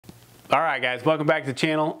Alright guys, welcome back to the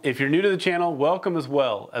channel. If you're new to the channel, welcome as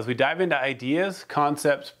well as we dive into ideas,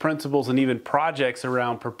 concepts, principles, and even projects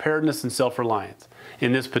around preparedness and self-reliance.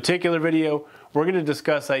 In this particular video, we're going to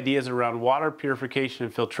discuss ideas around water purification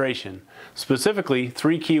and filtration, specifically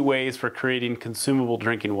 3 key ways for creating consumable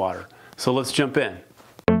drinking water. So let's jump in.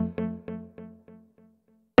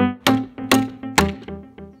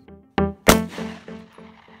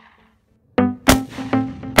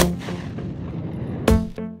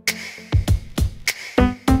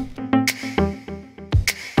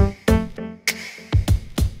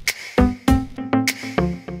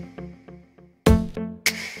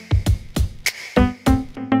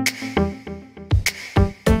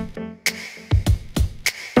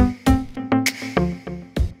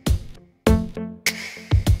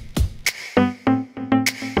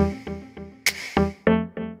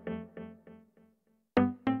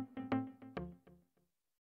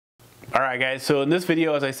 Alright guys, so in this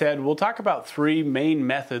video, as I said, we'll talk about 3 main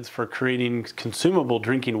methods for creating consumable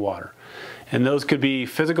drinking water. And those could be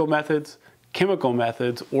physical methods, chemical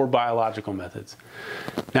methods, or biological methods.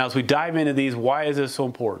 Now as we dive into these, why is this so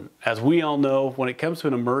important? As we all know, when it comes to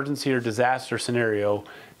an emergency or disaster scenario,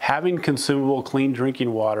 having consumable clean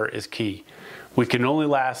drinking water is key. We can only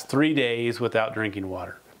last 3 days without drinking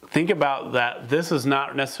water. Think about that. This is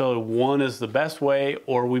not necessarily one is the best way,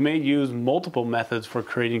 or we may use multiple methods for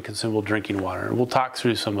creating consumable drinking water, and we'll talk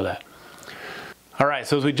through some of that. All right,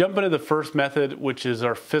 so as we jump into the first method, which is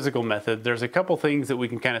our physical method, there's a couple things that we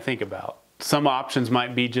can kind of think about. Some options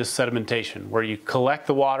might be just sedimentation, where you collect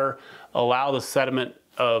the water, allow the sediment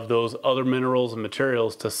of those other minerals and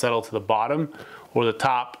materials to settle to the bottom or the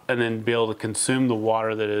top, and then be able to consume the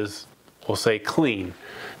water that is, we'll say, clean.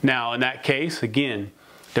 Now, in that case, again,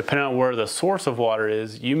 depending on where the source of water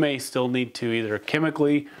is, you may still need to either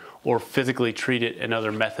chemically or physically treat it in other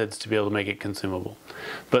methods to be able to make it consumable.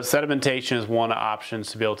 But sedimentation is one of the options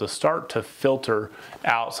to be able to start to filter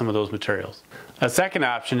out some of those materials. A second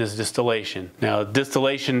option is distillation. Now,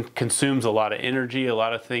 distillation consumes a lot of energy, a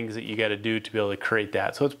lot of things that you got to do to be able to create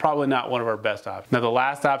that. So it's probably not one of our best options. Now, the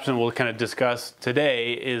last option we'll kind of discuss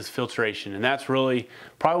today is filtration. And that's really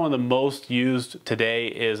probably one of the most used today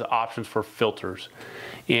is options for filters.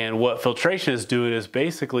 And what filtration is doing is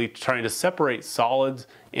basically trying to separate solids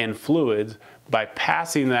and fluids by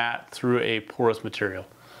passing that through a porous material.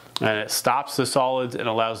 And it stops the solids and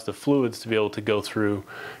allows the fluids to be able to go through,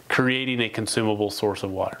 creating a consumable source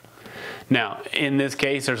of water. Now, in this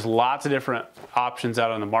case, there's lots of different options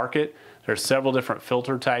out on the market. There's several different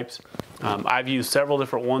filter types. I've used several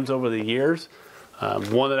different ones over the years.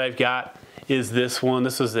 One that I've got is this one.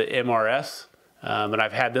 This is the MRS. And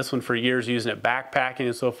I've had this one for years, using it backpacking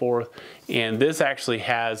and so forth. And this actually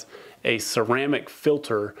has a ceramic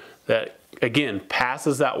filter that, again,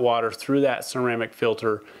 passes that water through that ceramic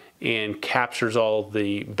filter and captures all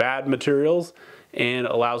the bad materials and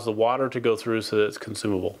allows the water to go through so that it's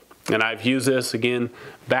consumable. And I've used this, again,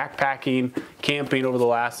 backpacking, camping over the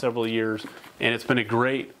last several years, and it's been a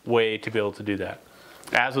great way to be able to do that.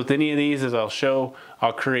 As with any of these, as I'll show,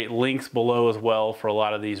 I'll create links below as well for a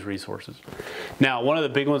lot of these resources. Now, one of the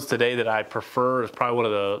big ones today that I prefer, is probably one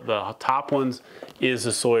of the top ones, is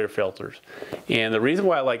the Sawyer filters. And the reason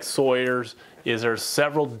why I like Sawyers is there's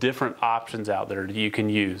several different options out there that you can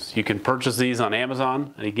use. You can purchase these on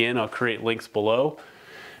Amazon, and again, I'll create links below.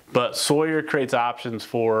 But Sawyer creates options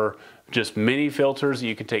for just mini filters that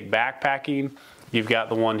you can take backpacking. You've got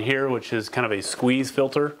the one here, which is kind of a squeeze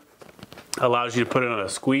filter. Allows you to put it on a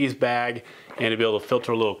squeeze bag and to be able to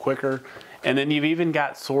filter a little quicker. And then you've even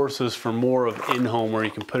got sources for more of in-home, where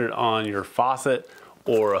you can put it on your faucet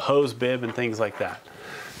or a hose bib and things like that.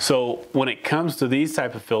 So when it comes to these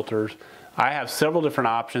type of filters, I have several different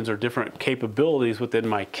options or different capabilities within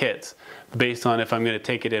my kits based on if I'm going to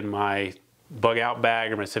take it in my bug out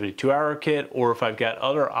bag or my 72-hour kit, or if I've got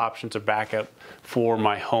other options of backup for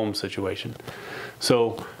my home situation.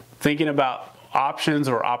 So thinking about options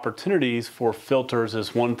or opportunities for filters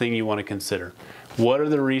is one thing you want to consider. What are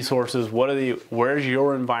the resources? Where's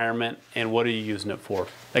your environment, and what are you using it for?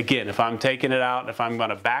 Again, if I'm taking it out, if I'm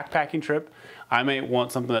on a backpacking trip, I may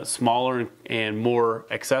want something that's smaller and more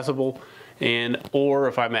accessible. Or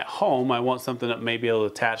if I'm at home, I want something that may be able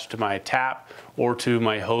to attach to my tap or to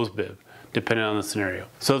my hose bib, depending on the scenario.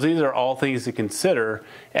 So these are all things to consider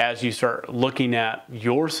as you start looking at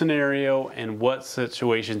your scenario and what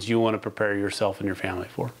situations you want to prepare yourself and your family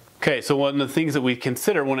for. Okay, so one of the things that we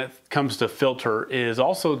consider when it comes to filter is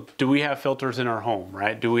also, do we have filters in our home,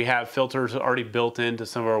 right? Do we have filters already built into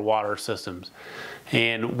some of our water systems?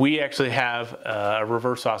 And we actually have a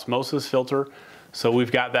reverse osmosis filter. So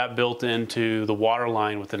we've got that built into the water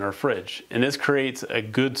line within our fridge. And this creates a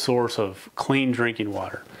good source of clean drinking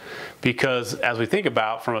water. Because as we think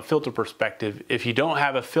about from a filter perspective, if you don't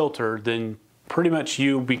have a filter, then pretty much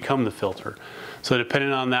you become the filter. So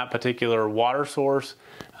depending on that particular water source,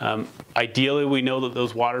 ideally we know that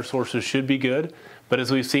those water sources should be good. But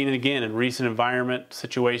as we've seen again in recent environment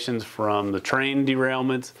situations, from the train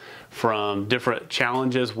derailments, from different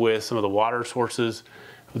challenges with some of the water sources,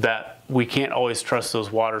 that we can't always trust those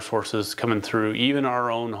water sources coming through even our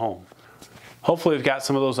own home. Hopefully we've got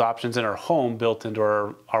some of those options in our home built into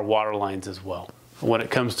our water lines as well, when it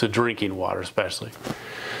comes to drinking water especially.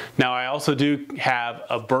 Now I also do have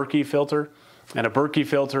a Berkey filter, and a Berkey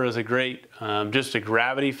filter is a great, just a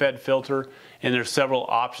gravity fed filter, and there's several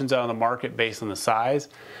options out on the market based on the size.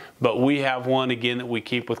 But we have one again that we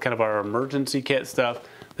keep with kind of our emergency kit stuff,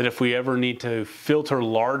 that if we ever need to filter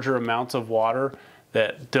larger amounts of water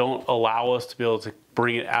that don't allow us to be able to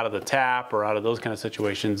bring it out of the tap or out of those kind of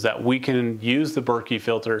situations, that we can use the Berkey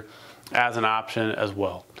filter as an option as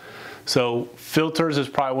well. So filters is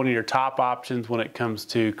probably one of your top options when it comes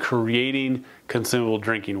to creating consumable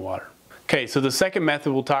drinking water. Okay, so the second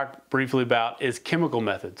method we'll talk briefly about is chemical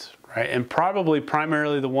methods, right? And probably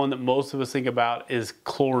primarily the one that most of us think about is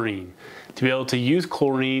chlorine. To be able to use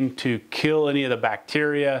chlorine to kill any of the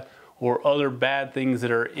bacteria or other bad things that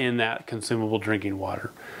are in that consumable drinking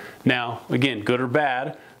water. Now, again, good or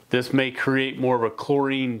bad, this may create more of a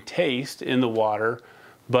chlorine taste in the water,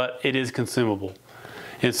 but it is consumable.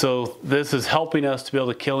 And so this is helping us to be able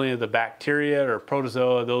to kill any of the bacteria or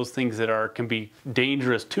protozoa, those things that can be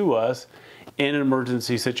dangerous to us in an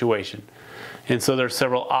emergency situation. And so there's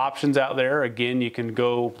several options out there. Again, you can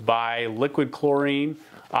go buy liquid chlorine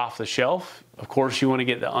off the shelf. Of course, you want to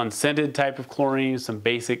get the unscented type of chlorine, some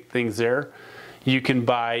basic things there. You can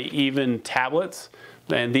buy even tablets,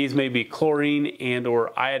 and these may be chlorine and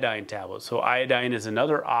or iodine tablets. So iodine is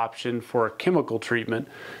another option for a chemical treatment.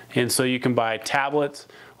 And so you can buy tablets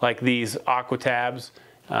like these Aqua Tabs.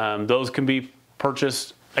 Those can be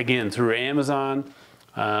purchased again through Amazon.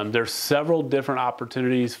 There's several different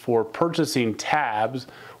opportunities for purchasing tabs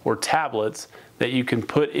or tablets that you can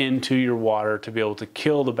put into your water to be able to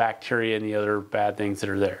kill the bacteria and the other bad things that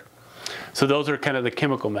are there. So those are kind of the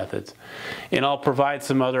chemical methods. And I'll provide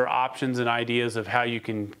some other options and ideas of how you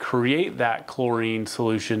can create that chlorine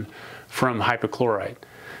solution from hypochlorite.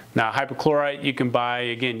 Now hypochlorite you can buy,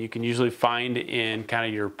 again, you can usually find in kind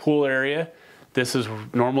of your pool area. This is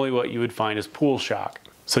normally what you would find as pool shock.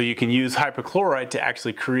 So you can use hypochlorite to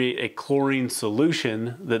actually create a chlorine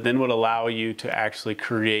solution that then would allow you to actually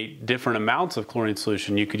create different amounts of chlorine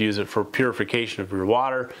solution. You could use it for purification of your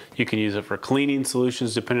water. You can use it for cleaning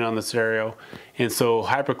solutions depending on the scenario. And so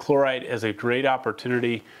hypochlorite is a great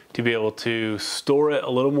opportunity to be able to store it a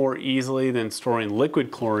little more easily than storing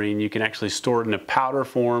liquid chlorine. You can actually store it in a powder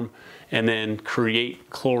form and then create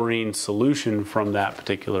chlorine solution from that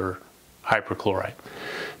particular hypochlorite.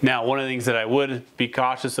 Now, one of the things that I would be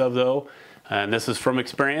cautious of though, and this is from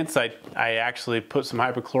experience, I actually put some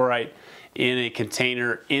hypochlorite in a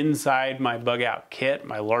container inside my bug out kit,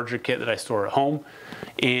 my larger kit that I store at home.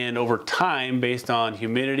 And over time, based on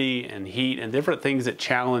humidity and heat and different things that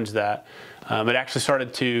challenge that, it actually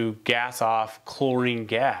started to gas off chlorine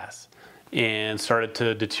gas and started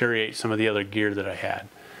to deteriorate some of the other gear that I had.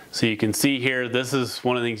 So you can see here, this is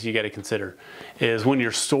one of the things you got to consider, is when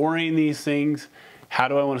you're storing these things, how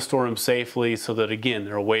do I want to store them safely so that, again,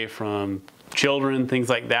 they're away from children, things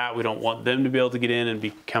like that. We don't want them to be able to get in and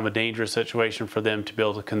become a dangerous situation for them to be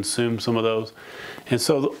able to consume some of those. And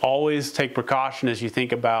so always take precaution as you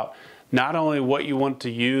think about not only what you want to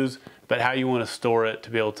use, but how you want to store it to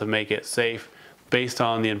be able to make it safe based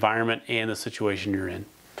on the environment and the situation you're in.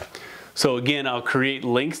 So again, I'll create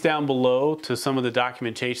links down below to some of the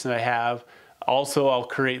documentation that I have. Also, I'll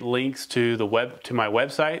create links to my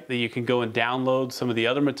website that you can go and download some of the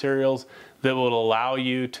other materials that will allow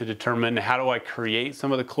you to determine how do I create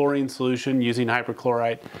some of the chlorine solution using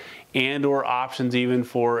hypochlorite, and or options even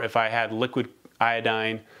for if I had liquid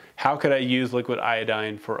iodine, how could I use liquid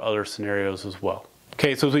iodine for other scenarios as well.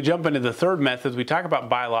 Okay, so as we jump into the third method, we talk about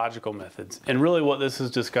biological methods. And really what this is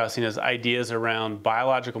discussing is ideas around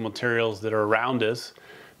biological materials that are around us,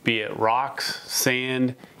 be it rocks,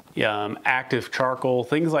 sand, active charcoal,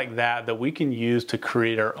 things like that, that we can use to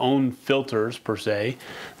create our own filters per se,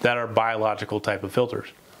 that are biological type of filters.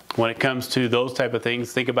 When it comes to those type of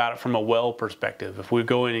things, think about it from a well perspective. If we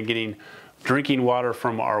go in and getting drinking water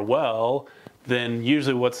from our well, then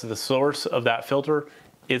usually what's the source of that filter?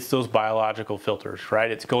 It's those biological filters, right?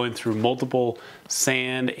 It's going through multiple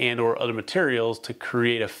sand and or other materials to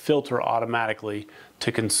create a filter automatically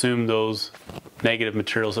to consume those negative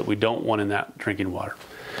materials that we don't want in that drinking water.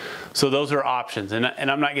 So those are options, and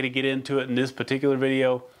I'm not going to get into it in this particular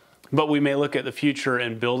video, but we may look at the future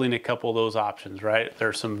and building a couple of those options, right?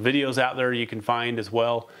 There's some videos out there you can find as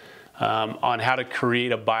well on how to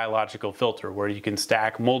create a biological filter where you can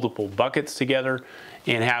stack multiple buckets together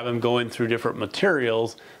and have them going through different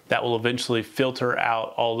materials that will eventually filter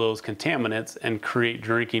out all those contaminants and create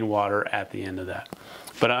drinking water at the end of that.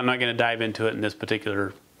 But I'm not going to dive into it in this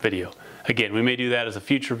particular video. Again, we may do that as a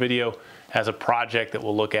future video, as a project that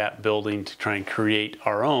we'll look at building to try and create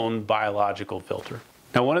our own biological filter.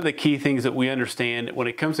 Now, one of the key things that we understand when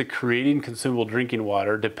it comes to creating consumable drinking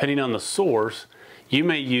water, depending on the source, you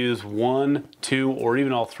may use 1, 2, or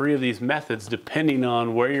even all 3 of these methods depending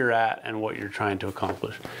on where you're at and what you're trying to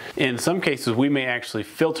accomplish. In some cases, we may actually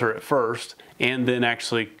filter it first and then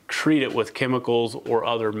actually treat it with chemicals or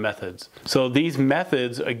other methods. So these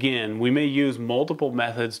methods, again, we may use multiple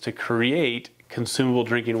methods to create consumable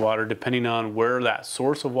drinking water depending on where that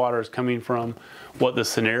source of water is coming from, what the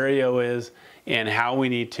scenario is, and how we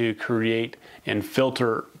need to create and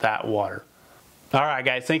filter that water. All right,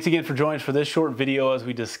 guys, thanks again for joining us for this short video as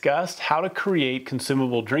we discussed how to create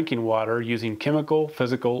consumable drinking water using chemical,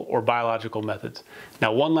 physical, or biological methods.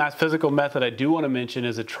 Now, one last physical method I do want to mention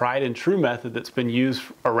is a tried and true method that's been used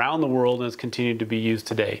around the world and has continued to be used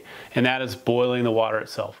today, and that is boiling the water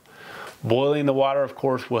itself. Boiling the water, of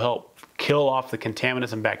course, will help kill off the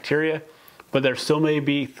contaminants and bacteria, but there still may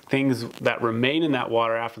be things that remain in that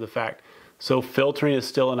water after the fact. So filtering is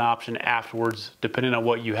still an option afterwards, depending on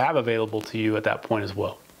what you have available to you at that point as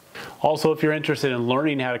well. Also, if you're interested in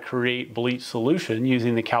learning how to create bleach solution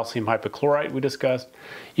using the calcium hypochlorite we discussed,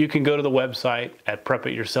 you can go to the website at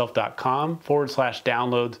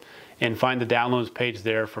prepityourself.com/downloads and find the downloads page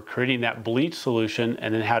there for creating that bleach solution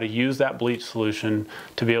and then how to use that bleach solution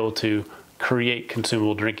to be able to create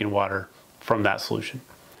consumable drinking water from that solution.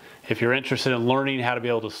 If you're interested in learning how to be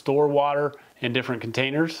able to store water in different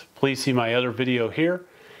containers, please see my other video here.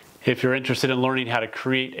 If you're interested in learning how to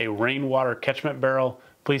create a rainwater catchment barrel,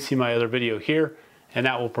 please see my other video here, and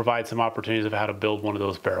that will provide some opportunities of how to build one of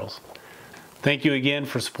those barrels. Thank you again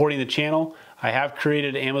for supporting the channel. I have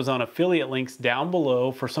created Amazon affiliate links down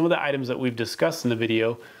below for some of the items that we've discussed in the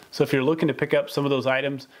video. So if you're looking to pick up some of those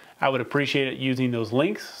items, I would appreciate it using those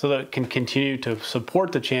links so that it can continue to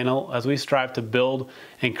support the channel as we strive to build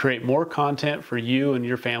and create more content for you and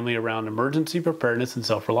your family around emergency preparedness and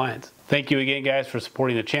self-reliance. Thank you again, guys, for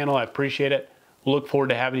supporting the channel. I appreciate it. We'll look forward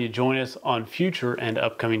to having you join us on future and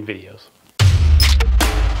upcoming videos.